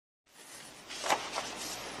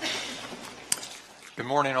Good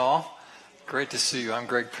morning, all. Great to see you. I'm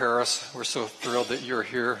Greg Paris. We're so thrilled that you're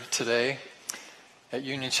here today at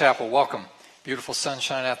Union Chapel. Welcome. Beautiful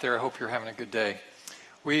sunshine out there. I hope you're having a good day.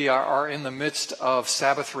 We are in the midst of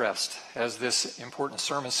Sabbath rest as this important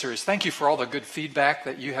sermon series. Thank you for all the good feedback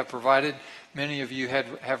that you have provided. Many of you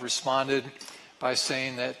have responded by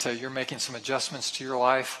saying that you're making some adjustments to your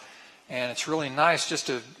life, and it's really nice just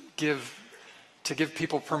to give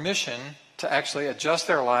people permission to actually adjust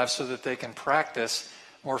their lives so that they can practice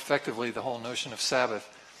more effectively the whole notion of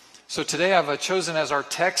Sabbath. So today I've chosen as our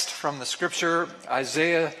text from the scripture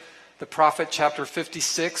Isaiah the prophet, chapter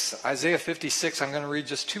 56. Isaiah 56, I'm going to read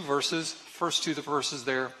just two verses, first two verses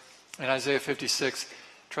there in Isaiah 56.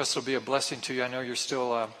 Trust it'll be a blessing to you. I know you're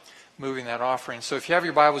still moving that offering. So if you have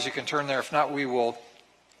your Bibles, you can turn there. If not, we will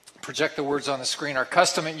project the words on the screen. Our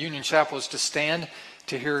custom at Union Chapel is to stand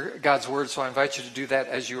to hear God's word, so I invite you to do that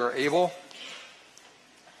as you are able.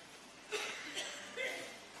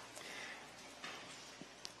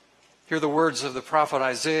 Hear the words of the prophet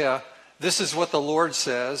Isaiah. This is what the Lord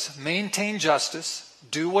says: maintain justice,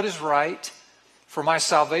 do what is right, for my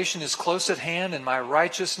salvation is close at hand and my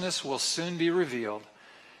righteousness will soon be revealed.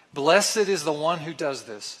 Blessed is the one who does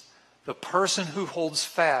this, the person who holds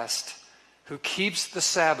fast, who keeps the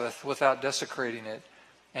Sabbath without desecrating it,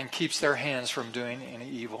 and keeps their hands from doing any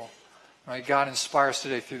evil. May God inspire us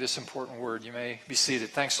today through this important word. You may be seated.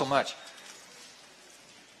 Thanks so much.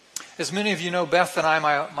 As many of you know, Beth and I,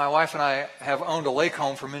 my wife and I, have owned a lake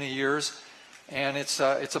home for many years, and it's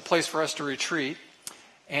a place for us to retreat.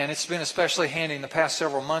 And it's been especially handy in the past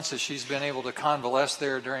several months as she's been able to convalesce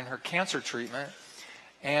there during her cancer treatment.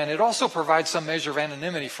 And it also provides some measure of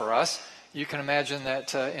anonymity for us. You can imagine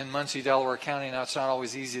that in Muncie, Delaware County, now it's not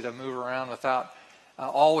always easy to move around without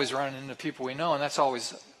always running into people we know, and that's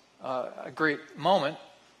always a great moment.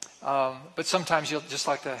 But sometimes you'll just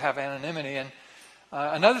like to have anonymity. And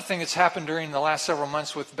another thing that's happened during the last several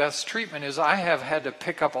months with Beth's treatment is I have had to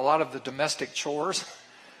pick up a lot of the domestic chores.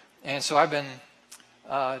 And so I've been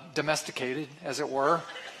domesticated, as it were,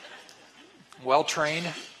 well-trained.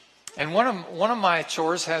 And one of my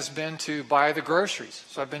chores has been to buy the groceries.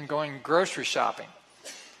 So I've been going grocery shopping.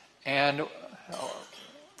 And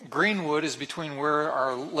Greenwood is between where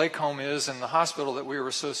our lake home is and the hospital that we were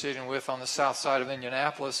associating with on the south side of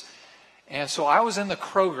Indianapolis. And so I was in the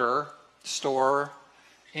Kroger store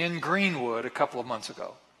in Greenwood a couple of months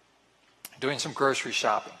ago doing some grocery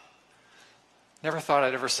shopping. Never thought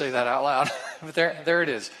I'd ever say that out loud, but there it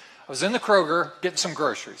is. I was in the Kroger getting some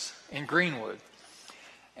groceries in Greenwood.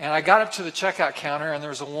 And I got up to the checkout counter, and there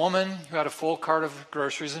was a woman who had a full cart of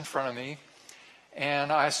groceries in front of me, and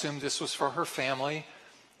I assumed this was for her family.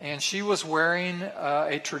 And she was wearing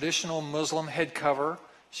a traditional Muslim head cover.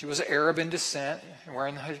 She was Arab in descent,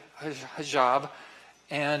 wearing the hijab.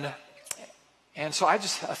 And so a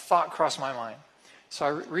thought crossed my mind. So I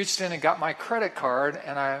reached in and got my credit card,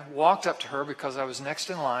 and I walked up to her because I was next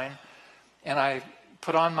in line, and I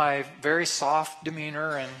put on my very soft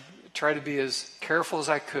demeanor and tried to be as careful as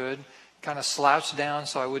I could, kind of slouched down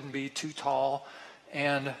so I wouldn't be too tall,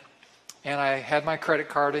 and I had my credit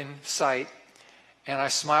card in sight, and I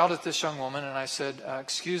smiled at this young woman, and I said,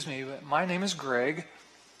 excuse me, but my name is Greg,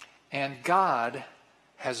 and God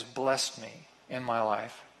has blessed me in my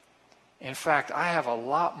life. In fact, I have a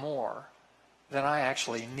lot more than I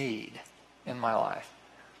actually need in my life.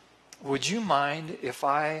 Would you mind if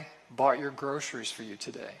I bought your groceries for you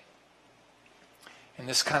today? And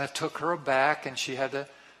this kind of took her aback, and she had to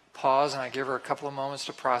pause, and I gave her a couple of moments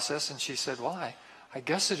to process, and she said, well, I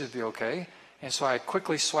guess it would be okay. And so I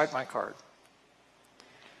quickly swiped my card.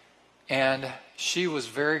 And she was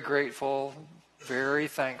very grateful, very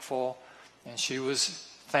thankful, and she was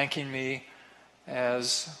thanking me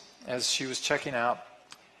as she was checking out.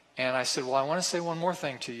 And I said, well, I want to say one more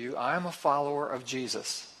thing to you. I'm a follower of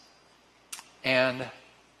Jesus. And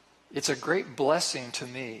it's a great blessing to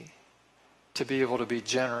me to be able to be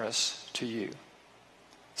generous to you.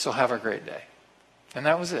 So have a great day. And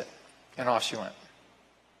that was it. And off she went.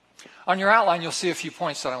 On your outline, you'll see a few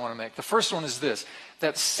points that I want to make. The first one is this,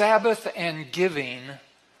 that Sabbath and giving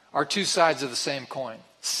are two sides of the same coin.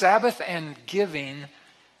 Sabbath and giving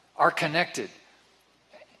are connected.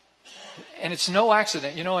 And it's no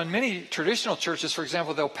accident. You know, in many traditional churches, for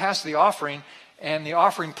example, they'll pass the offering, and the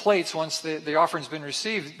offering plates, once the offering's been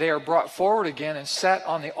received, they are brought forward again and set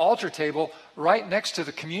on the altar table right next to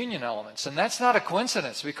the communion elements. And that's not a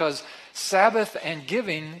coincidence, because Sabbath and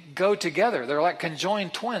giving go together. They're like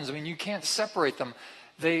conjoined twins. I mean, you can't separate them.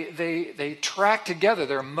 They track together.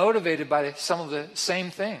 They're motivated by some of the same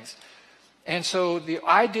things. And so the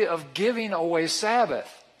idea of giving away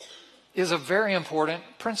Sabbath is a very important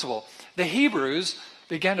principle. The Hebrews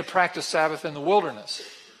began to practice Sabbath in the wilderness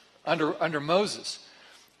under Moses.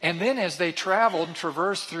 And then as they traveled and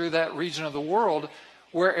traversed through that region of the world,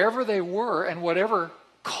 wherever they were and whatever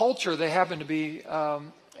culture they happened to be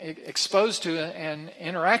exposed to and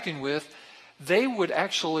interacting with, they would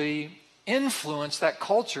actually influence that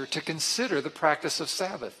culture to consider the practice of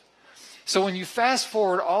Sabbath. So when you fast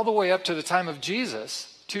forward all the way up to the time of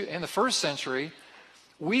Jesus, in the first century,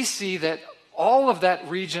 we see that all of that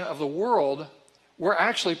region of the world were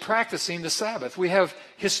actually practicing the Sabbath. We have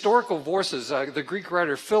historical voices. The Greek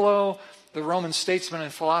writer Philo, the Roman statesman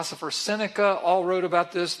and philosopher Seneca all wrote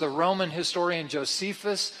about this. The Roman historian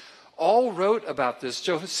Josephus all wrote about this.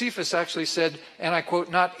 Josephus actually said, and I quote,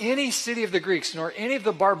 "Not any city of the Greeks, nor any of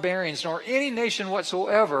the barbarians, nor any nation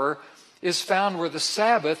whatsoever is found where the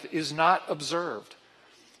Sabbath is not observed."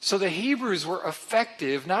 So the Hebrews were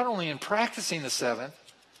effective not only in practicing the Sabbath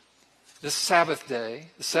day,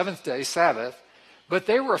 the seventh day Sabbath, but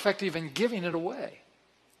they were effective in giving it away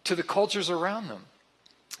to the cultures around them.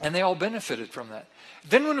 And they all benefited from that.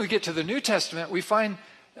 Then when we get to the New Testament, we find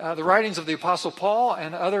the writings of the Apostle Paul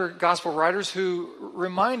and other gospel writers who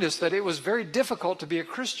remind us that it was very difficult to be a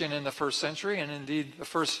Christian in the first century, and indeed the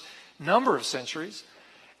first number of centuries.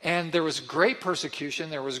 And there was great persecution,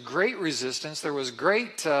 there was great resistance, there was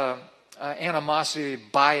great animosity,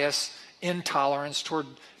 bias, intolerance toward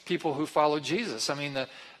people who followed Jesus. I mean,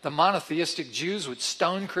 the monotheistic Jews would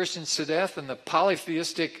stone Christians to death, and the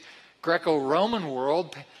polytheistic Greco-Roman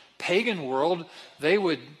world, pagan world, they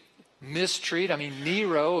would mistreat. I mean,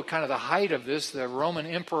 Nero, kind of the height of this, the Roman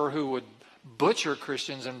emperor who would butcher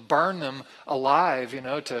Christians and burn them alive,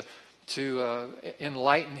 to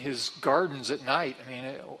enlighten his gardens at night.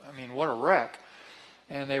 I mean, what a wreck.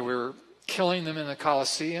 And they were killing them in the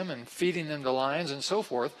Colosseum and feeding them to lions and so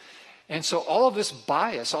forth. And so all of this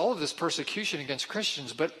bias, all of this persecution against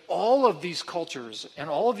Christians, but all of these cultures and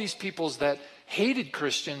all of these peoples that hated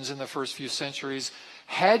Christians in the first few centuries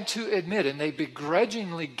had to admit, and they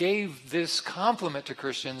begrudgingly gave this compliment to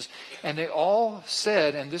Christians, and they all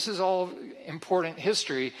said, and this is all important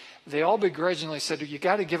history, they all begrudgingly said, you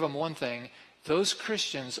got to give them one thing: those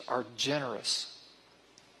Christians are generous.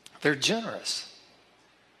 They're generous,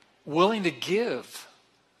 willing to give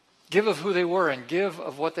of who they were and give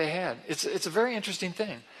of what they had. It's a very interesting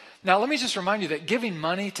thing. Now, let me just remind you that giving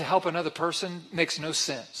money to help another person makes no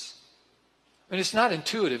sense. I mean, it's not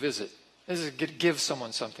intuitive, is it? Is it give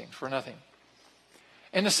someone something for nothing?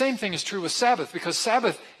 And the same thing is true with Sabbath, because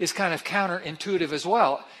Sabbath is kind of counterintuitive as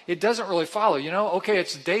well. It doesn't really follow. Okay,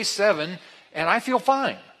 it's day 7 and I feel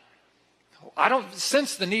fine. I don't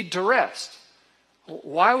sense the need to rest.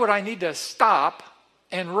 Why would I need to stop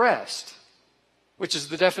and rest? Which is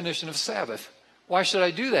the definition of Sabbath. Why should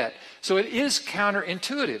I do that? So it is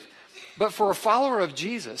counterintuitive. But for a follower of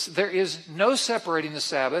Jesus, there is no separating the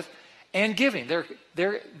Sabbath and giving.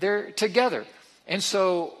 They're together. And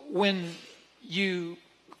so when you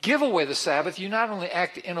give away the Sabbath, you not only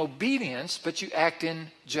act in obedience, but you act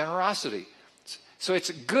in generosity. So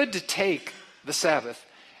it's good to take the Sabbath,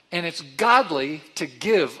 and it's godly to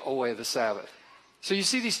give away the Sabbath. So you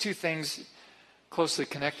see these two things closely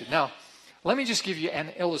connected. Now, let me just give you an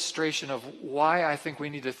illustration of why I think we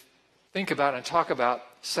need to think about and talk about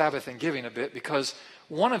Sabbath and giving a bit, because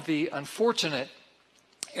one of the unfortunate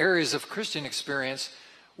areas of Christian experience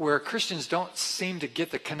where Christians don't seem to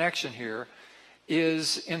get the connection here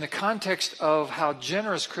is in the context of how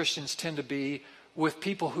generous Christians tend to be with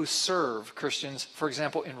people who serve Christians, for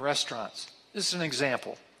example, in restaurants. This is an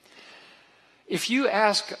example. If you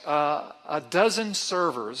ask a dozen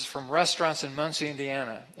servers from restaurants in Muncie,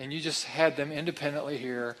 Indiana, and you just had them independently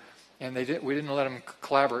here, and we didn't let them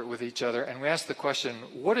collaborate with each other, and we asked the question,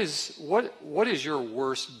 what is your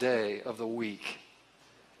worst day of the week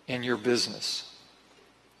in your business?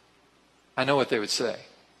 I know what they would say.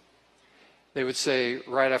 They would say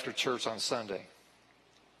right after church on Sunday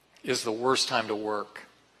is the worst time to work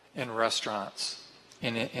in restaurants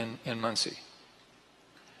in Muncie.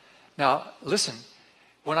 Now, listen,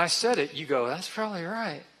 when I said it, you go, that's probably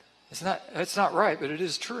right. It's not right, but it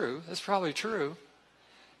is true. That's probably true.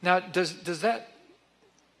 Now, does that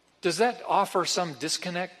offer some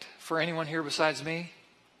disconnect for anyone here besides me?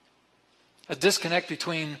 A disconnect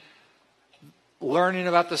between learning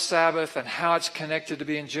about the Sabbath and how it's connected to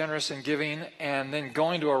being generous and giving, and then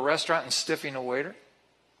going to a restaurant and stiffing a waiter?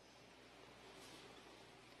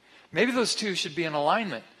 Maybe those two should be in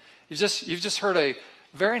alignment. You've just heard a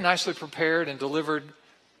very nicely prepared and delivered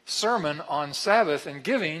sermon on Sabbath and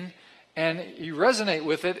giving, and you resonate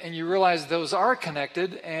with it, and you realize those are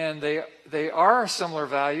connected, and they are similar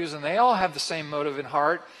values, and they all have the same motive in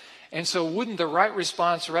heart, And so wouldn't the right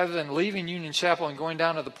response, rather than leaving Union Chapel and going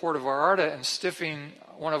down to the Port of Vallarta and stiffing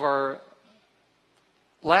one of our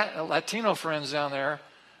Latino friends down there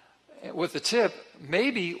with a tip,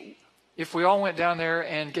 maybe if we all went down there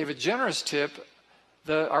and gave a generous tip,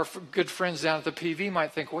 our good friends down at the PV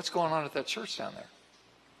might think, what's going on at that church down there?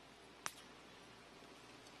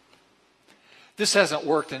 This hasn't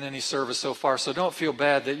worked in any service so far, so don't feel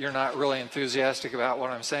bad that you're not really enthusiastic about what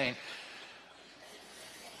I'm saying.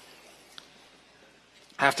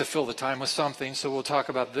 I have to fill the time with something, so we'll talk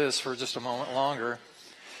about this for just a moment longer.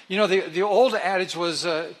 You know, the old adage was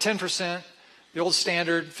 10%, the old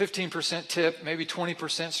standard, 15% tip, maybe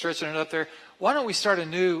 20%, stretching it up there. Why don't we start a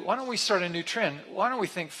new trend? Why don't we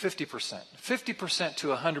think 50%? 50% to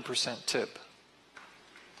 100% tip.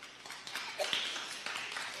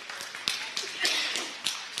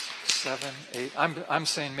 Seven, eight. I'm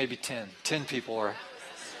saying maybe 10. 10 people are.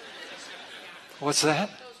 What's that?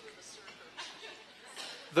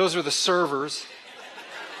 Those are the servers.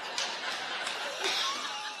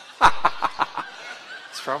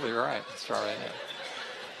 That's probably right. That's probably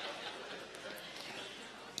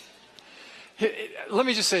right. Let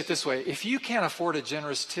me just say it this way. If you can't afford a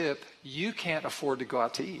generous tip, you can't afford to go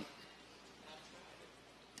out to eat.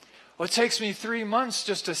 Well, it takes me 3 months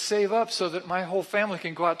just to save up so that my whole family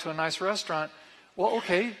can go out to a nice restaurant. Well,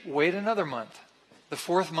 okay, wait another month. The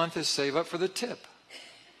 4th month is save up for the tip.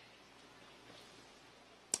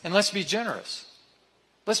 And let's be generous.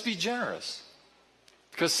 Let's be generous.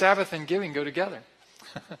 Because Sabbath and giving go together.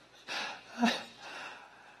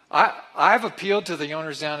 I've appealed to the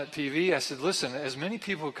owners down at PV. I said, listen, as many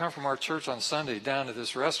people who come from our church on Sunday down to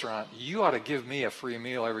this restaurant, you ought to give me a free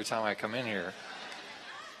meal every time I come in here.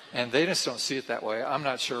 And they just don't see it that way. I'm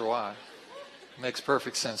not sure why. It makes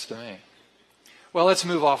perfect sense to me. Well, let's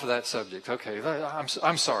move off of that subject. Okay,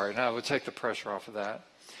 I'm sorry. Now we'll take the pressure off of that.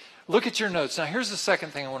 Look at your notes. Now here's the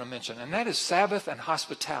second thing I want to mention, and that is Sabbath and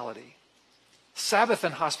hospitality. Sabbath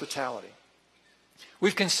and hospitality.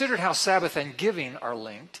 We've considered how Sabbath and giving are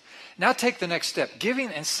linked. Now take the next step. Giving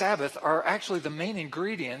and Sabbath are actually the main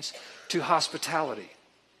ingredients to hospitality.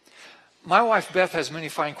 My wife Beth has many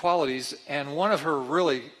fine qualities, and one of her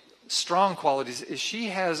really strong qualities is she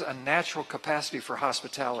has a natural capacity for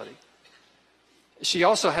hospitality. She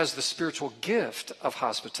also has the spiritual gift of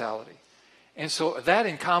hospitality. And so that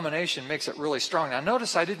in combination makes it really strong. Now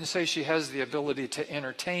notice I didn't say she has the ability to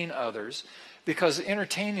entertain others, because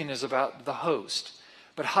entertaining is about the host.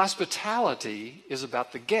 But hospitality is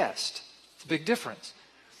about the guest. It's a big difference.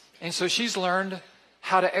 And so she's learned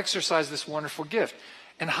how to exercise this wonderful gift.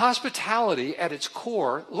 And hospitality at its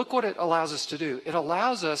core, look what it allows us to do. It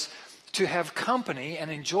allows us to have company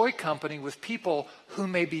and enjoy company with people who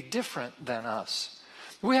may be different than us.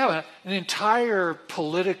 We have an entire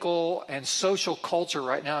political and social culture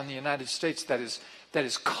right now in the United States that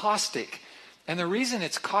is caustic. And the reason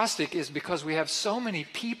it's caustic is because we have so many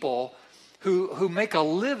people who make a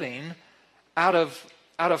living out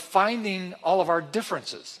of finding all of our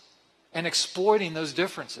differences and exploiting those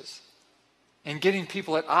differences and getting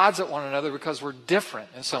people at odds at one another because we're different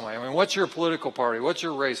in some way. I mean, what's your political party? What's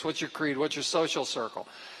your race? What's your creed? What's your social circle?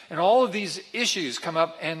 And all of these issues come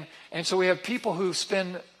up, and so we have people who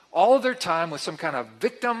spend all of their time with some kind of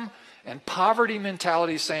victim and poverty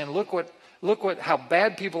mentality, saying, look how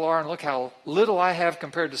bad people are, and look how little I have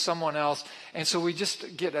compared to someone else. And so we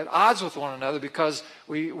just get at odds with one another because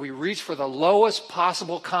we reach for the lowest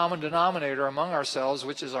possible common denominator among ourselves,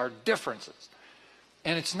 which is our differences.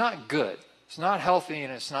 And it's not good. It's not healthy,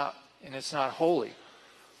 and it's not holy.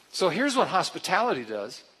 So here's what hospitality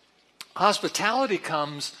does. Hospitality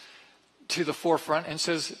comes to the forefront and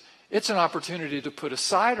says it's an opportunity to put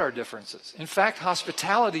aside our differences. In fact,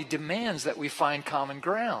 hospitality demands that we find common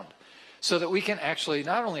ground so that we can actually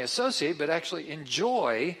not only associate, but actually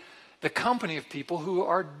enjoy the company of people who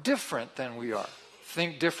are different than we are.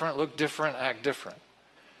 Think different, look different, act different.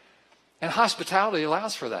 And hospitality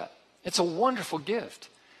allows for that. It's a wonderful gift.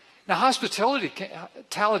 Now, hospitality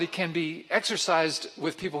can be exercised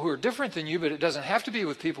with people who are different than you, but it doesn't have to be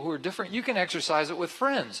with people who are different. You can exercise it with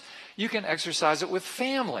friends. You can exercise it with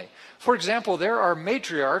family. For example, there are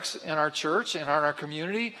matriarchs in our church and in our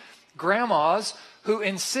community, grandmas, who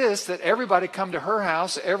insist that everybody come to her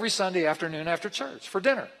house every Sunday afternoon after church for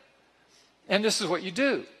dinner. And this is what you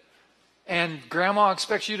do. And grandma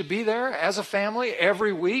expects you to be there as a family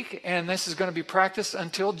every week, and this is going to be practiced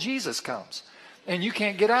until Jesus comes. And you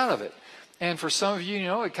can't get out of it. And for some of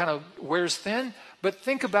you, it kind of wears thin, but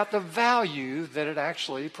think about the value that it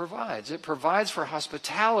actually provides. It provides for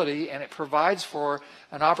hospitality, and it provides for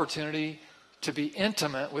an opportunity to be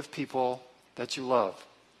intimate with people that you love.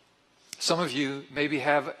 Some of you maybe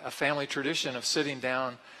have a family tradition of sitting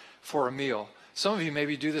down for a meal. Some of you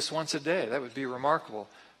maybe do this once a day. That would be remarkable.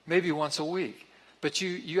 Maybe once a week. But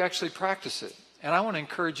you actually practice it. And I want to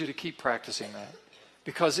encourage you to keep practicing that,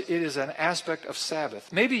 because it is an aspect of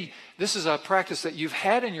Sabbath. Maybe this is a practice that you've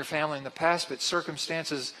had in your family in the past, but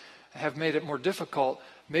circumstances have made it more difficult.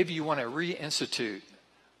 Maybe you want to reinstitute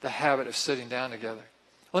the habit of sitting down together.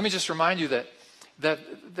 Let me just remind you that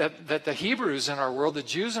the Hebrews in our world, the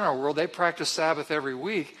Jews in our world, they practice Sabbath every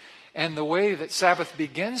week. And the way that Sabbath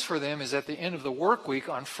begins for them is at the end of the work week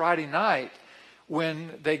on Friday night,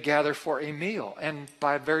 when they gather for a meal. And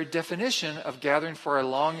by very definition of gathering for a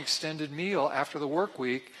long extended meal after the work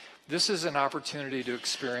week, this is an opportunity to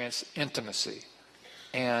experience intimacy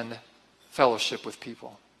and fellowship with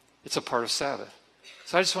people. It's a part of Sabbath.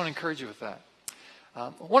 So I just want to encourage you with that.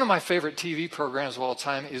 One of my favorite TV programs of all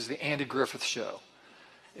time is the Andy Griffith Show.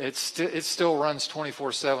 It still runs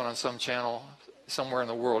 24/7 on some channel somewhere in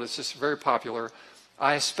the world. It's just very popular.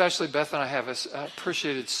 I especially, Beth and I have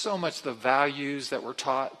appreciated so much the values that were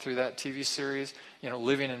taught through that TV series,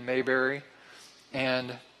 living in Mayberry.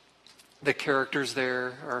 And the characters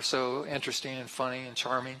there are so interesting and funny and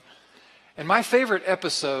charming. And my favorite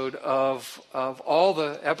episode of all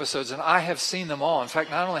the episodes, and I have seen them all. In fact,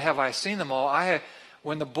 not only have I seen them all,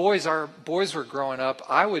 when the boys were growing up,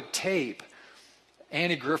 I would tape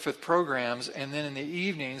Andy Griffith programs, and then in the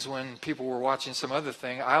evenings when people were watching some other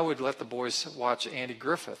thing, I would let the boys watch Andy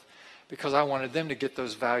Griffith, because I wanted them to get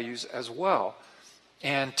those values as well.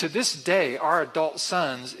 And to this day, our adult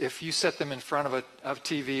sons, if you set them in front of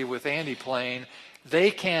TV with Andy playing, they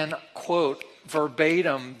can quote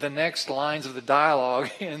verbatim the next lines of the dialogue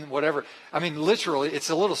and whatever. I mean, literally, it's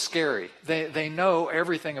a little scary. They know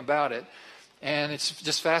everything about it. And it's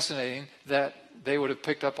just fascinating that they would have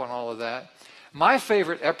picked up on all of that. My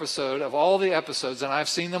favorite episode of all the episodes, and I've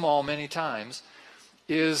seen them all many times,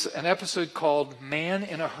 is an episode called Man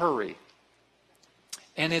in a Hurry.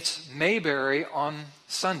 And it's Mayberry on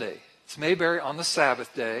Sunday. It's Mayberry on the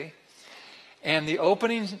Sabbath day. And the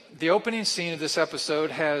opening scene of this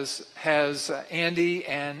episode has Andy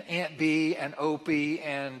and Aunt Bee and Opie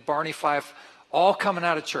and Barney Fife all coming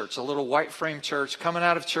out of church, a little white frame church, coming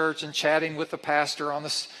out of church and chatting with the pastor on the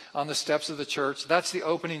steps of the church. That's the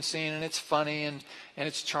opening scene, and it's funny and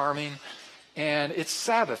it's charming. And it's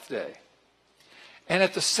Sabbath day. And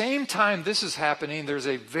at the same time this is happening, there's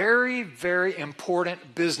a very, very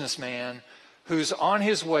important businessman who's on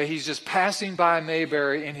his way. He's just passing by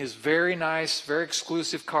Mayberry in his very nice, very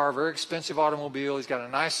exclusive car, very expensive automobile. He's got a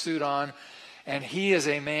nice suit on. And he is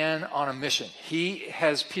a man on a mission. He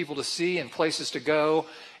has people to see and places to go,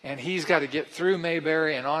 and he's got to get through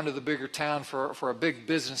Mayberry and on to the bigger town for a big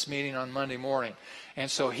business meeting on Monday morning.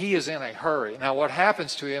 And so he is in a hurry. Now what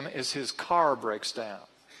happens to him is his car breaks down.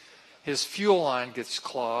 His fuel line gets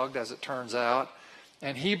clogged, as it turns out,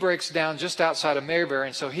 and he breaks down just outside of Mayberry.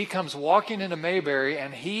 And so he comes walking into Mayberry,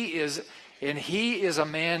 and he is a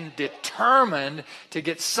man determined to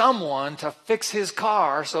get someone to fix his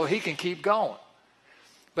car so he can keep going.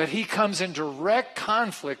 But he comes in direct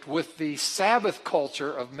conflict with the Sabbath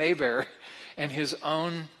culture of Mayberry and his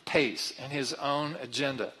own pace and his own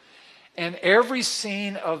agenda. And every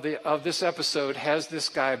scene of this episode has this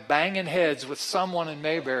guy banging heads with someone in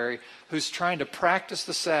Mayberry who's trying to practice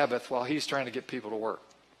the Sabbath while he's trying to get people to work.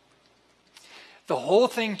 The whole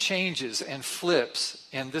thing changes and flips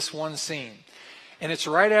in this one scene. And it's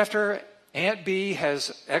right after Aunt Bee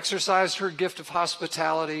has exercised her gift of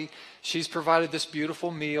hospitality. She's provided this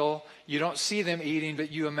beautiful meal. You don't see them eating,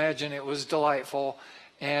 but you imagine it was delightful.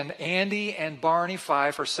 And Andy and Barney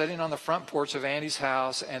Fife are sitting on the front porch of Andy's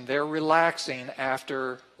house, and they're relaxing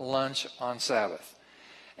after lunch on Sabbath.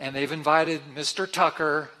 And they've invited Mr.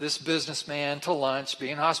 Tucker, this businessman, to lunch,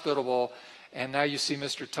 being hospitable. And now you see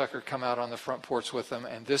Mr. Tucker come out on the front porch with them.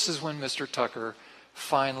 And this is when Mr. Tucker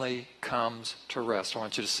finally comes to rest. I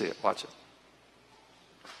want you to see it. Watch it.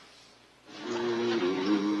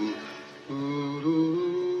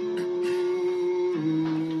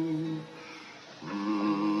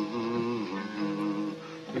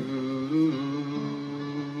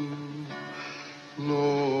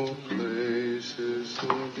 No place is so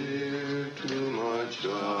dear to my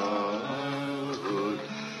childhood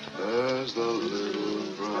as the little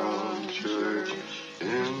brown church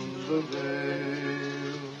in the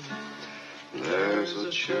vale. There's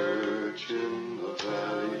a church in the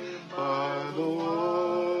valley by the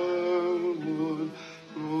wildwood,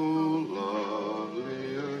 no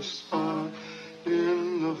lovelier spot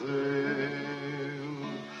in the vale.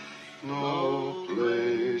 No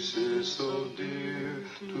place is so dear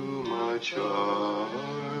to my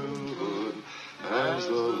childhood as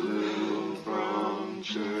the little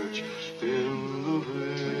church in the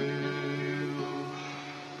vale.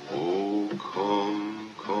 Oh,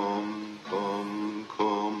 come, come, come,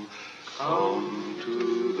 come, come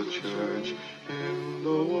to the church in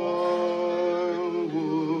the wildwood.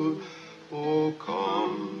 Oh,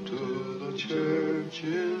 come to the church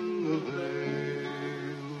in the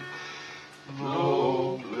vale.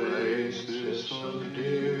 No place is so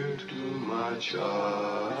dear to my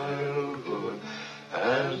childhood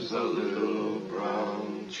as the little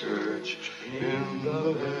brown church in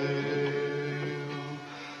the vale.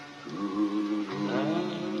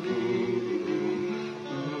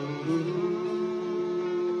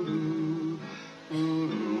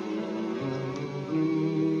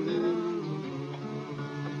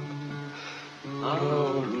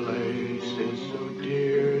 No place is so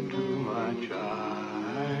dear to my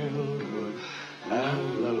childhood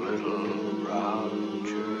as the little brown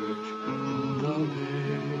church in the vale.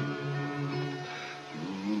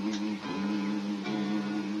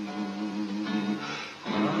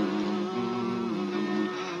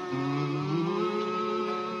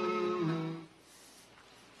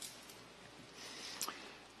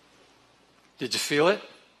 Did you feel it?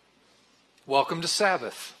 Welcome to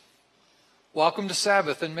Sabbath. Welcome to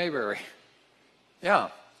Sabbath in Mayberry. Yeah,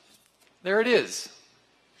 there it is.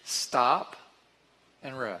 Stop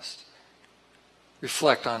and rest.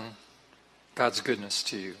 Reflect on God's goodness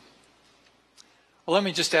to you. Well, let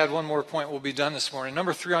me just add one more point. We'll be done this morning.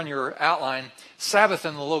 Number 3 on your outline, Sabbath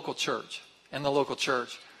in the local church. In the local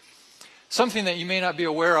church. Something that you may not be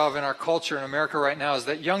aware of in our culture in America right now is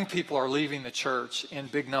that young people are leaving the church in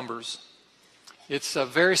big numbers. It's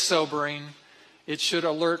very sobering. It should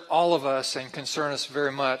alert all of us and concern us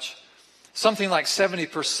very much. Something like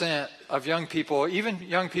 70% of young people, even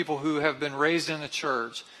young people who have been raised in the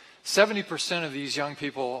church, 70% of these young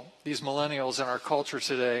people, these millennials in our culture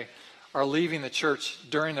today, are leaving the church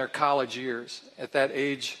during their college years at that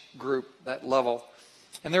age group, that level.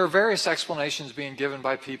 And there are various explanations being given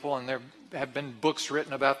by people, and there have been books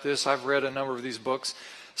written about this. I've read a number of these books.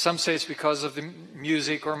 Some say it's because of the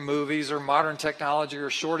music or movies or modern technology or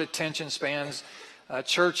short attention spans.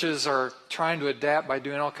 Churches are trying to adapt by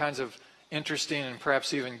doing all kinds of interesting and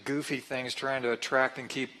perhaps even goofy things, trying to attract and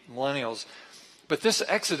keep millennials. But this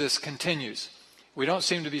exodus continues. We don't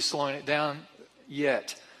seem to be slowing it down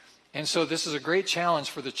yet. And so this is a great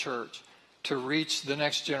challenge for the church to reach the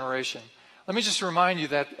next generation. Let me just remind you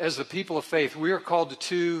that as the people of faith, we are called to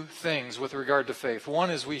 2 things with regard to faith. One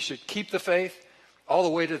is we should keep the faith all the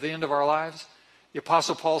way to the end of our lives. The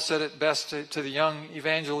Apostle Paul said it best to the young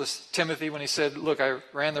evangelist Timothy when he said, look, I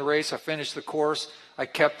ran the race, I finished the course, I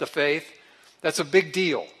kept the faith. That's a big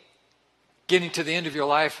deal, getting to the end of your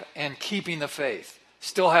life and keeping the faith.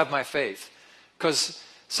 Still have my faith. Because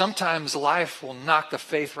sometimes life will knock the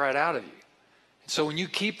faith right out of you. So when you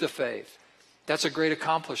keep the faith, that's a great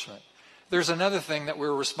accomplishment. There's another thing that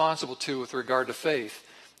we're responsible to with regard to faith,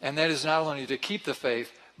 and that is not only to keep the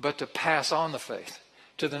faith, but to pass on the faith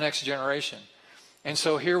to the next generation. And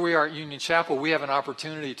so here we are at Union Chapel. We have an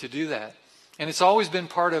opportunity to do that. And it's always been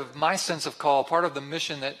part of my sense of call, part of the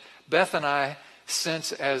mission that Beth and I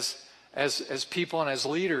sense as people and as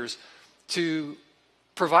leaders to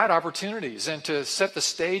provide opportunities and to set the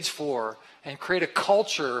stage for and create a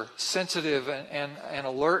culture sensitive and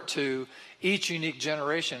alert to each unique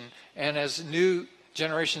generation. And as new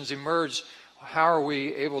generations emerge, how are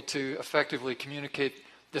we able to effectively communicate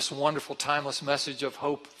this wonderful, timeless message of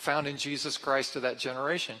hope found in Jesus Christ to that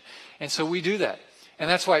generation? And so we do that. And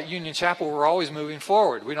that's why at Union Chapel, we're always moving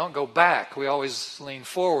forward. We don't go back. We always lean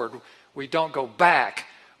forward. We don't go back.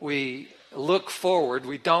 We look forward.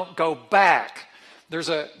 We don't go back. There's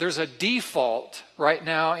a default right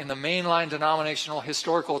now in the mainline denominational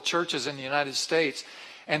historical churches in the United States.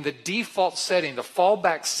 And the default setting, the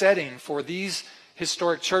fallback setting for these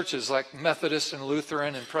historic churches like Methodist and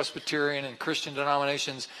Lutheran and Presbyterian and Christian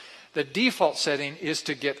denominations, the default setting is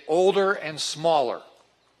to get older and smaller.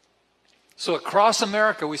 So across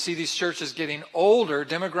America, we see these churches getting older,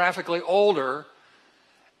 demographically older,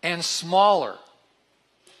 and smaller.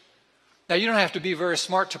 Now, you don't have to be very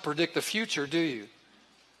smart to predict the future, do you?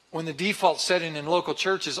 When the default setting in local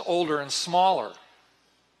church is older and smaller.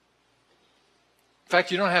 In fact,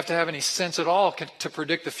 you don't have to have any sense at all to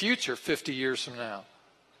predict the future 50 years from now.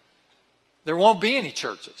 There won't be any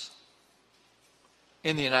churches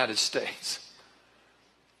in the United States.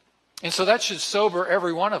 And so that should sober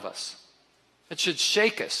every one of us. It should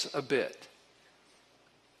shake us a bit.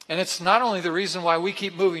 And it's not only the reason why we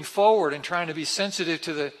keep moving forward and trying to be sensitive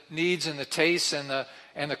to the needs and the tastes and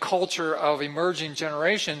the culture of emerging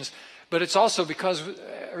generations, but it's also because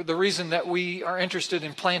the reason that we are interested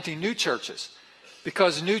in planting new churches.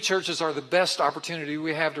 because new churches are the best opportunity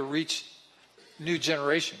we have to reach new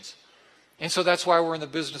generations. And so that's why we're in the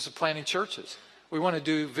business of planting churches. We want to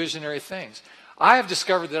do visionary things. I have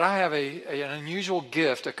discovered that I have an unusual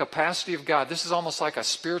gift, a capacity of God. This is almost like a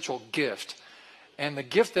spiritual gift. And the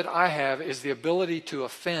gift that I have is the ability to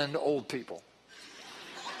offend old people.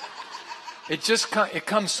 It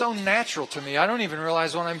comes so natural to me. I don't even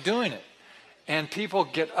realize when I'm doing it. And people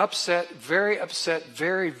get upset, very,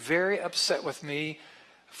 very upset with me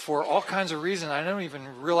for all kinds of reasons. I don't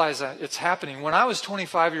even realize that it's happening. When I was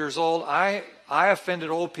 25 years old, I offended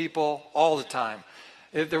old people all the time.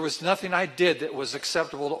 There was nothing I did that was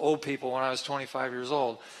acceptable to old people when I was 25 years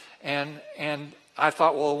old. And I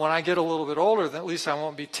thought, well, when I get a little bit older, then at least I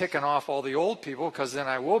won't be ticking off all the old people, because then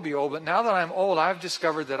I will be old. But now that I'm old, I've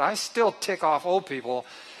discovered that I still tick off old people.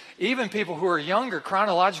 Even people who are younger,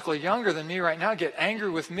 chronologically younger than me right now, get angry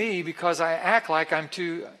with me because I act like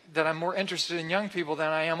that I'm more interested in young people than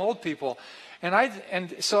I am old people.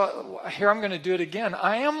 And so here I'm going to do it again.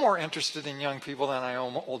 I am more interested in young people than I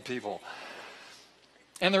am old people.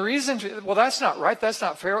 And the reason, well, that's not right, that's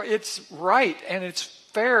not fair. It's right, and it's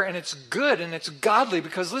fair, and it's good, and it's godly,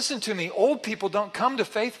 because listen to me, old people don't come to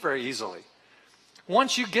faith very easily.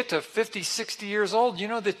 Once you get to 50, 60 years old, you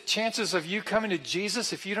know the chances of you coming to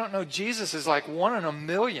Jesus, if you don't know Jesus, is like 1 in a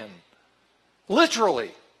million.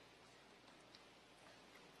 Literally.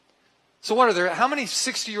 So how many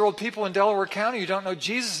 60-year-old people in Delaware County who don't know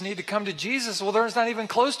Jesus need to come to Jesus? Well, there's not even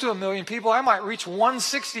close to 1 million people. I might reach one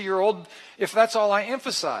 60-year-old if that's all I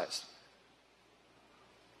emphasize.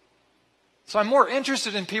 So I'm more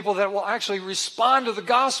interested in people that will actually respond to the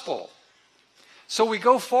gospel. So we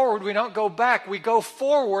go forward, we don't go back. We go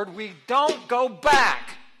forward, we don't go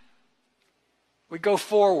back. We go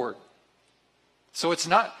forward. So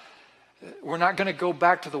we're not going to go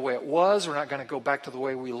back to the way it was. We're not going to go back to the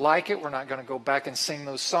way we like it. We're not going to go back and sing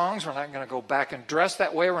those songs. We're not going to go back and dress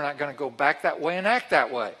that way. We're not going to go back that way and act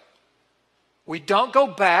that way. We don't go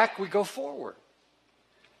back, we go forward.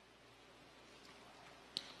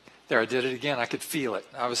 There, I did it again. I could feel it.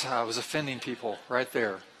 I was offending people right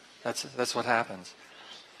there. That's what happens.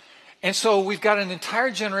 And so we've got an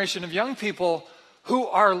entire generation of young people who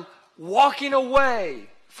are walking away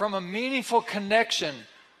from a meaningful connection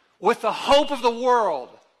with the hope of the world,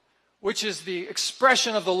 which is the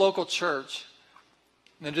expression of the local church,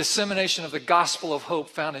 and the dissemination of the gospel of hope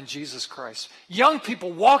found in Jesus Christ. Young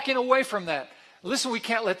people walking away from that. Listen, we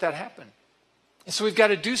can't let that happen. And so we've got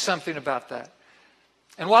to do something about that.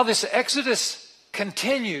 And while this exodus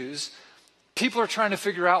continues, people are trying to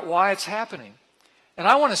figure out why it's happening. And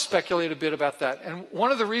I want to speculate a bit about that. And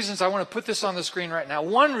one of the reasons I want to put this on the screen right now,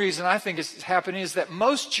 one reason I think it's happening is that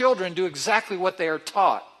most children do exactly what they are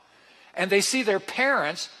taught. And they see their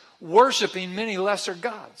parents worshiping many lesser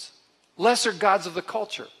gods of the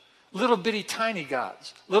culture, little bitty tiny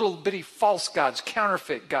gods, little bitty false gods,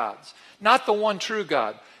 counterfeit gods, not the one true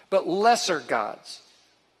God, but lesser gods,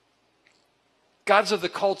 gods of the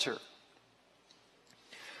culture.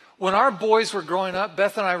 When our boys were growing up,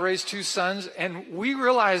 Beth and I raised 2 sons, and we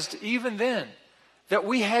realized even then that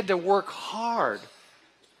we had to work hard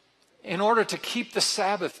in order to keep the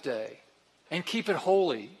Sabbath day and keep it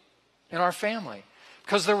holy in our family,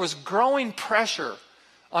 because there was growing pressure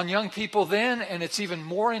on young people then, and it's even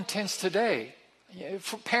more intense today.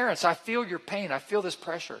 For parents, I feel your pain. I feel this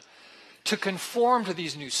pressure to conform to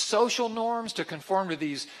these new social norms, to conform to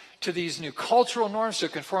these new cultural norms, to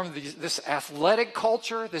conform to this athletic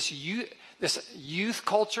culture, this youth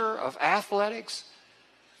culture of athletics.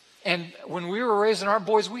 And when we were raising our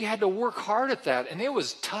boys, we had to work hard at that, and it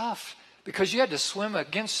was tough, because you had to swim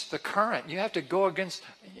against the current. You have to go against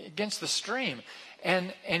the stream.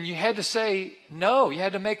 And you had to say no. You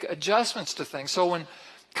had to make adjustments to things. So when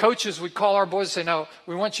coaches would call our boys and say, no,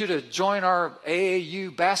 we want you to join our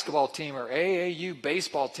AAU basketball team or AAU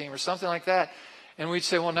baseball team or something like that. And we'd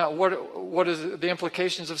say, well, now, what is the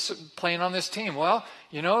implications of playing on this team? Well,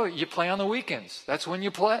 you play on the weekends. That's when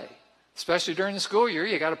you play. Especially during the school year,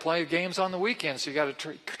 you got to play games on the weekends, so you got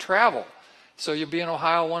to travel. So you'll be in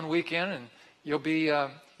Ohio one weekend, and you'll be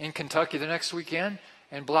in Kentucky the next weekend,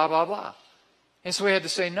 and blah, blah, blah. And so we had to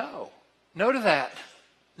say no. No to that.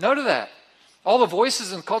 No to that. All the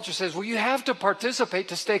voices in the culture says, well, you have to participate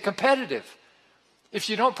to stay competitive. If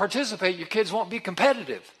you don't participate, your kids won't be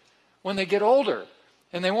competitive when they get older,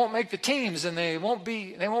 and they won't make the teams, and they won't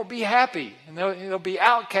be happy, and they'll be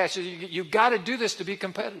outcasts. You've got to do this to be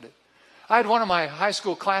competitive. I had one of my high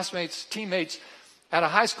school teammates, at a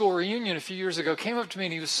high school reunion a few years ago, came up to me,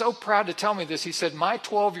 and he was so proud to tell me this. He said, my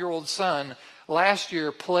 12-year-old son last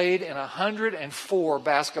year played in 104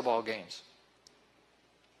 basketball games.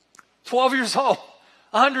 12 years old,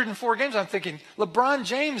 104 games. I'm thinking, LeBron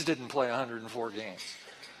James didn't play 104 games.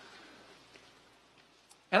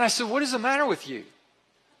 And I said, what is the matter with you?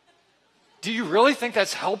 Do you really think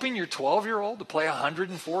that's helping your 12-year-old to play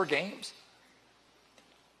 104 games?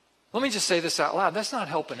 Let me just say this out loud. That's not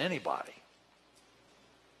helping anybody.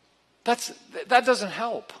 That doesn't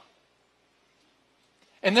help.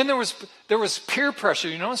 And then there was peer pressure,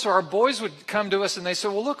 you know, so our boys would come to us and they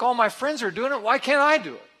said, well, look, all my friends are doing it. Why can't I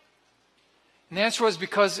do it? And the answer was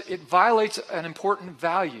because it violates an important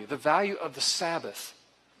value, the value of the Sabbath,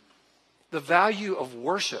 the value of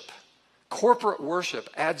worship. Corporate worship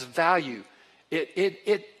adds value.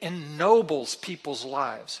 It ennobles people's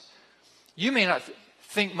lives. You may not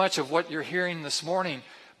think much of what you're hearing this morning,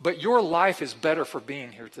 but your life is better for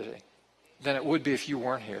being here today than it would be if you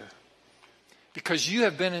weren't here. Because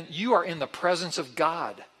you are in the presence of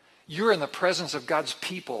God. You're in the presence of God's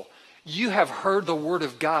people. You have heard the word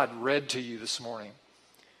of God read to you this morning.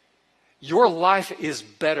 Your life is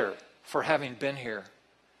better for having been here.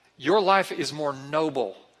 Your life is more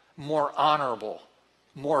noble, more honorable,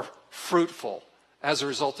 more fruitful as a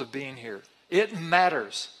result of being here. It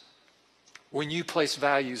matters when you place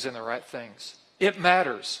values in the right things. It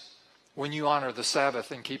matters when you honor the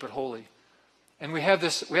Sabbath and keep it holy. And we have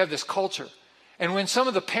this culture. And when some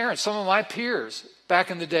of the parents, some of my peers back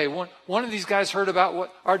in the day, one of these guys heard about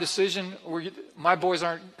what our decision, my boys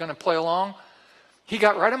aren't going to play along, he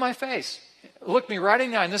got right in my face, looked me right in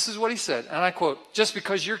the eye, and this is what he said, and I quote, just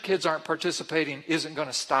because your kids aren't participating isn't going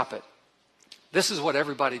to stop it. This is what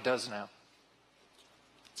everybody does now.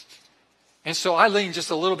 And so I leaned just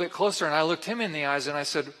a little bit closer and I looked him in the eyes and I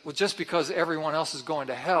said, well, just because everyone else is going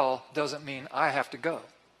to hell doesn't mean I have to go.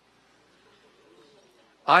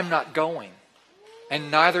 I'm not going. And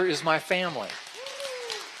neither is my family.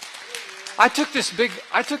 I took this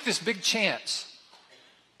big chance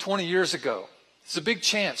 20 years ago. It's a big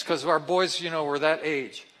chance because our boys, were that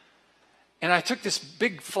age. And I took this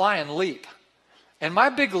big flying leap. And my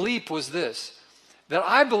big leap was this, that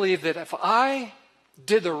I believe that if I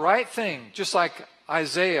did the right thing, just like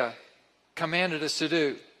Isaiah commanded us to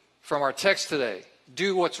do from our text today,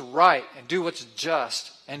 do what's right and do what's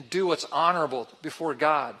just and do what's honorable before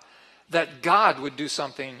God, that God would do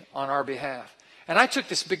something on our behalf. And I took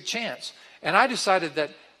this big chance. And I decided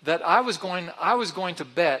that I was going to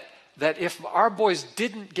bet that if our boys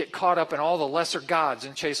didn't get caught up in all the lesser gods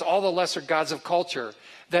and chase all the lesser gods of culture,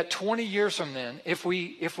 that 20 years from then, if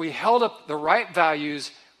we held up the right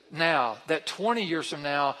values now, that 20 years from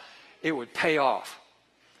now, it would pay off.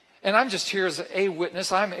 And I'm just here as a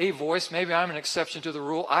witness. I'm a voice. Maybe I'm an exception to the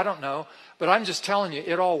rule. I don't know. But I'm just telling you,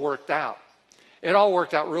 it all worked out. It all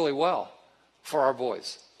worked out really well for our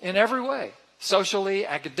boys in every way. Socially,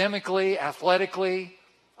 academically, athletically.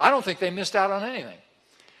 I don't think they missed out on anything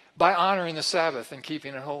by honoring the Sabbath and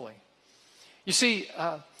keeping it holy. You see,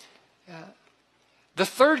 the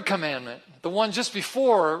third commandment, the one just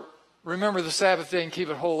before, remember the Sabbath day and keep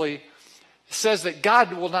it holy, says that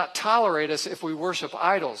God will not tolerate us if we worship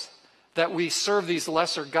idols, that we serve these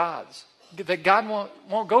lesser gods. That God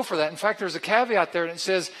won't go for that. In fact, there's a caveat there, and it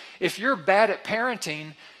says, if you're bad at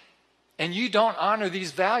parenting and you don't honor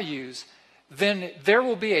these values, then there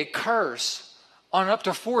will be a curse on up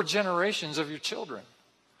to 4 generations of your children.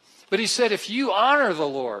 But he said, if you honor the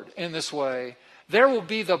Lord in this way, there will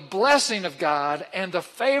be the blessing of God and the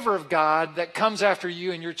favor of God that comes after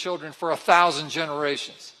you and your children for 1,000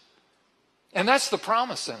 generations. And that's the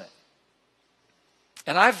promise in it.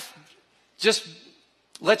 And I've just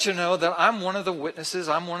let you know that I'm one of the witnesses,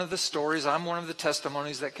 I'm one of the stories, I'm one of the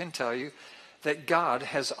testimonies that can tell you that God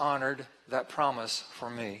has honored that promise for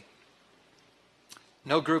me.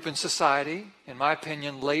 No group in society, in my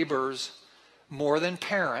opinion, labors more than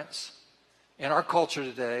parents in our culture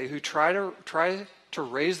today who try to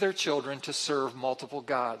raise their children to serve multiple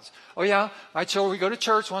gods. Oh yeah, my children, we go to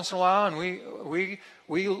church once in a while and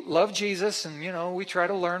we love Jesus and we try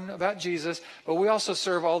to learn about Jesus, but we also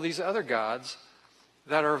serve all these other gods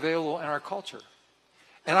that are available in our culture.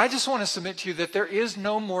 And I just want to submit to you that there is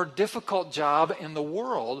no more difficult job in the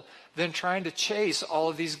world than trying to chase all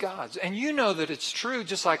of these gods. And you know that it's true,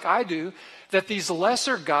 just like I do, that these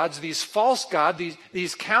lesser gods, these false gods,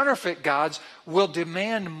 these counterfeit gods will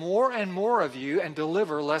demand more and more of you and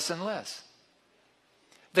deliver less and less.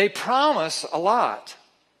 They promise a lot,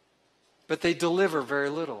 but they deliver very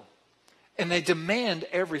little. And they demand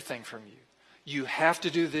everything from you. You have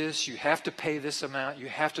to do this, you have to pay this amount, you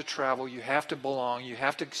have to travel, you have to belong, you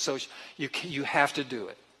have to social, you have to do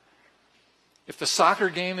it. If the soccer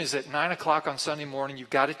game is at 9 o'clock on Sunday morning,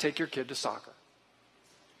 you've got to take your kid to soccer.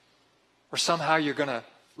 Or somehow you're going to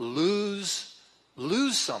lose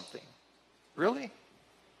something Really?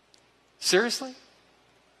 Seriously?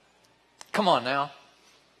 Come on now.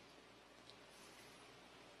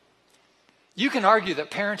 You can argue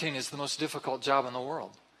that parenting is the most difficult job in the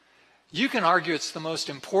world. You can argue it's the most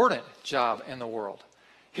important job in the world.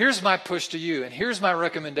 Here's my push to you, and here's my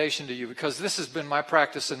recommendation to you, because this has been my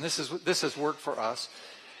practice, and this has worked for us.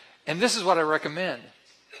 And this is what I recommend.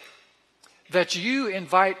 That you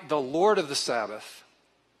invite the Lord of the Sabbath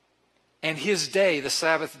and His day, the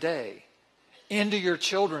Sabbath day, into your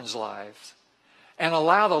children's lives and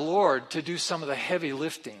allow the Lord to do some of the heavy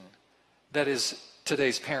lifting that is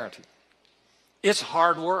today's parenting. It's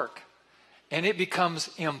hard work, and it becomes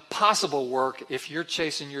impossible work if you're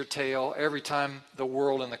chasing your tail every time the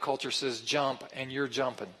world and the culture says jump and you're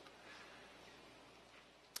jumping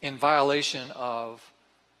in violation of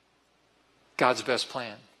God's best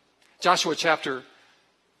plan. Joshua chapter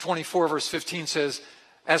 24 verse 15 says,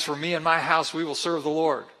 "As for me and my house, we will serve the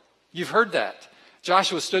Lord." You've heard that.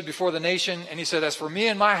 Joshua stood before the nation and he said, "As for me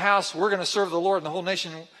and my house, we're going to serve the Lord." And the whole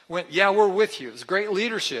nation went, "Yeah, we're with you." It was great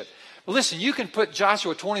leadership. But listen, you can put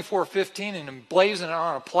Joshua 24:15 and emblazon it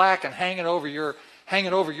on a plaque and hang it over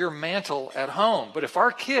your mantle at home. But if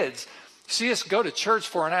our kids see us go to church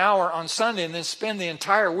for an hour on Sunday and then spend the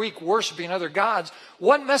entire week worshiping other gods,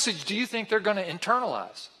 what message do you think they're going to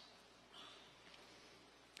internalize?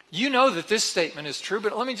 You know that this statement is true,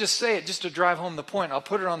 but let me just say it just to drive home the point. I'll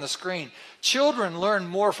put it on the screen. Children learn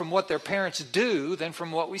more from what their parents do than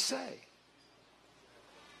from what we say.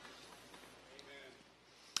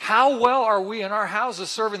 How well are we in our houses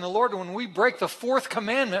serving the Lord when we break the fourth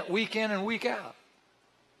commandment week in and week out?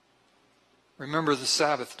 Remember the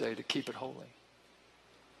Sabbath day to keep it holy.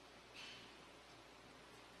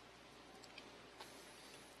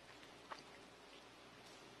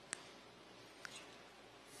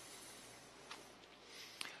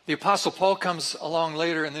 The Apostle Paul comes along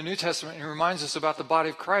later in the New Testament and reminds us about the body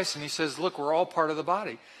of Christ, and he says, look, we're all part of the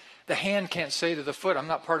body. The hand can't say to the foot, I'm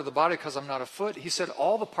not part of the body because I'm not a foot. He said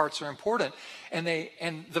all the parts are important, and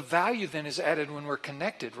the value then is added when we're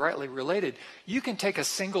connected, rightly related. You can take a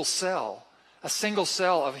single cell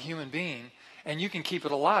of a human being, and you can keep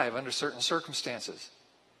it alive under certain circumstances.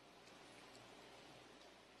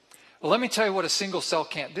 Well, let me tell you what a single cell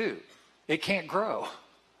can't do. It can't grow.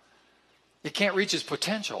 It can't reach its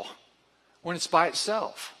potential when it's by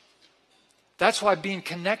itself. That's why being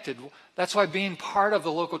connected, that's why being part of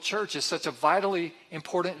the local church is such a vitally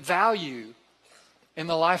important value in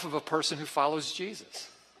the life of a person who follows Jesus.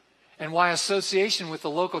 And why association with the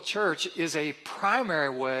local church is a primary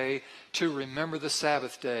way to remember the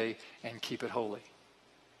Sabbath day and keep it holy.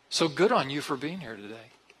 So good on you for being here today.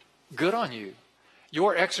 Good on you.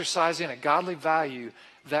 You're exercising a godly value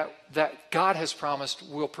that God has promised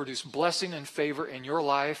will produce blessing and favor in your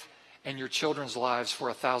life and your children's lives for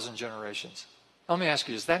 1,000 generations. Let me ask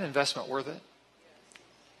you, is that investment worth it?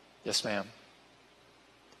 Yes, ma'am.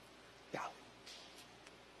 Yeah.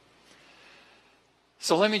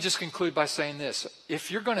 So let me just conclude by saying this.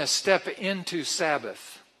 If you're going to step into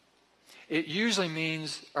Sabbath, it usually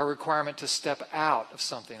means a requirement to step out of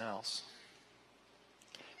something else.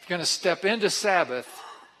 If you're going to step into Sabbath,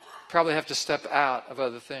 probably have to step out of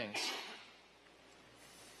other things.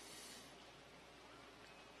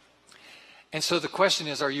 And so the question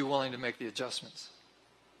is, are you willing to make the adjustments?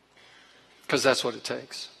 Because that's what it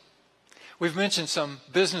takes. We've mentioned some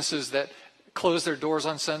businesses that close their doors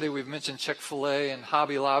on Sunday. We've mentioned Chick-fil-A and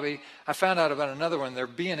Hobby Lobby. I found out about another one. They're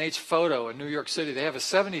B&H Photo in New York City. They have a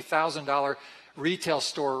 $70,000 retail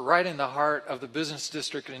store right in the heart of the business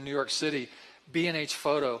district in New York City, B&H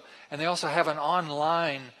Photo. And they also have an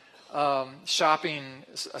online shopping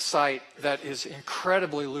site that is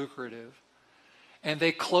incredibly lucrative. And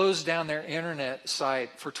they close down their internet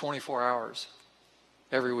site for 24 hours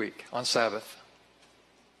every week on Sabbath.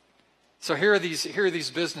 So here are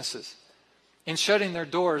these businesses. In shutting their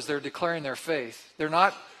doors, they're declaring their faith. They're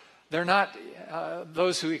not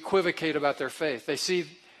those who equivocate about their faith. They see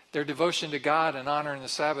their devotion to God and honoring the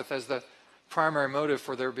Sabbath as the primary motive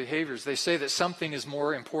for their behaviors. They say that something is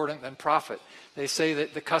more important than profit. They say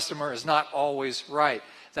that the customer is not always right.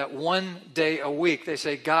 That one day a week, they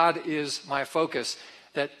say, God is my focus,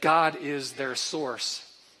 that God is their source,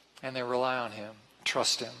 and they rely on Him,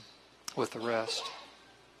 trust Him with the rest.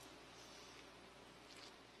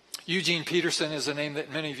 Eugene Peterson is a name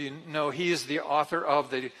that many of you know. He is the author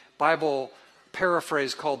of the Bible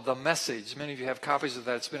paraphrase called The Message. Many of you have copies of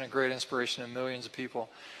that. It's been a great inspiration to millions of people.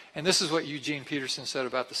 And this is what Eugene Peterson said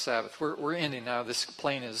about the Sabbath. We're ending now. This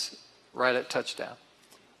plane is right at touchdown.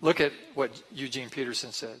 Look at what Eugene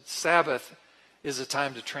Peterson said. Sabbath is a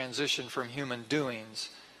time to transition from human doings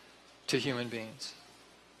to human beings.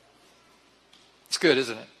 It's good,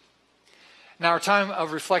 isn't it? Now, our time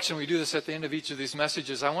of reflection, we do this at the end of each of these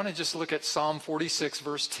messages. I want to just look at Psalm 46,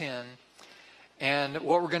 verse 10. And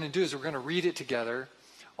what we're going to do is we're going to read it together.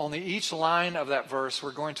 Only each line of that verse,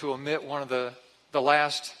 we're going to omit one of the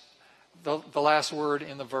last word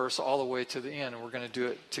in the verse all the way to the end. And we're going to do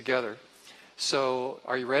it together. So,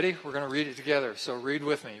 are you ready? We're going to read it together. So, read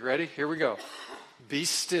with me. Ready? Here we go. Be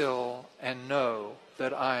still and know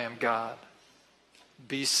that I am God.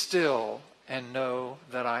 Be still and know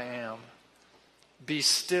that I am. Be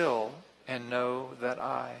still and know that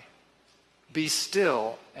I. Be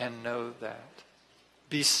still and know that.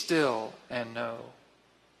 Be still and know.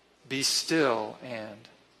 Be still and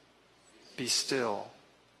be still.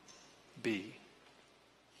 Be.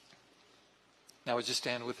 Now would you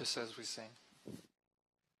stand with us as we sing?